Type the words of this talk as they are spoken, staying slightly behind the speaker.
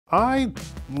I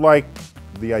like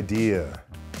the idea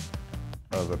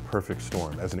of a perfect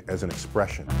storm as an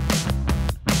expression.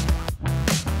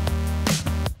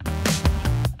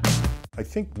 I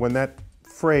think when that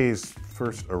phrase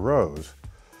first arose,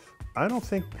 I don't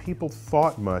think people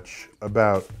thought much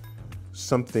about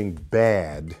something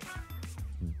bad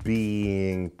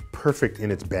being perfect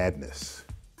in its badness.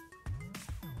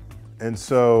 And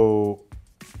so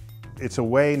it's a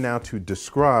way now to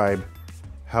describe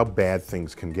how bad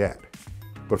things can get,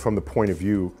 but from the point of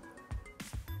view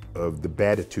of the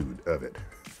baditude of it.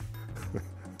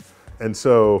 And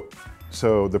so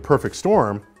the perfect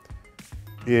storm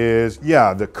is,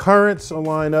 yeah, the currents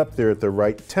align up, they're at the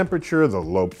right temperature, the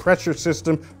low pressure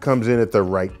system comes in at the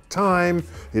right time,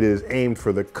 it is aimed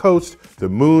for the coast, the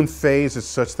moon phase is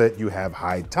such that you have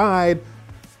high tide,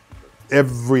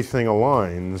 everything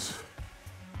aligns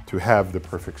to have the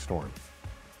perfect storm,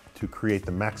 to create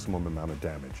the maximum amount of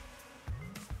damage,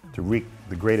 to wreak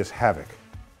the greatest havoc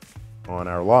on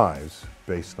our lives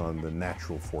based on the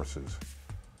natural forces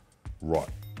wrought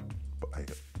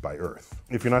by Earth.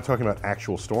 If you're not talking about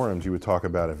actual storms, you would talk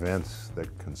about events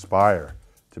that conspire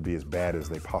to be as bad as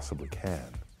they possibly can.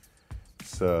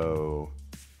 So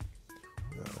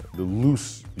the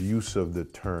loose use of the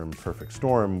term perfect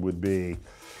storm would be,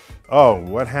 oh,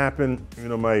 what happened? You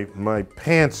know, my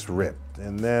pants ripped,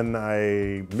 and then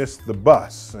I missed the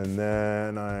bus, and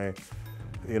then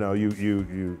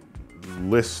you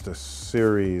list a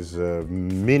series of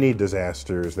mini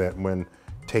disasters that, when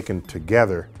taken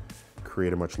together,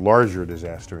 create a much larger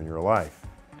disaster in your life.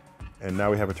 And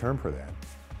now we have a term for that,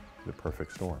 the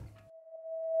perfect storm.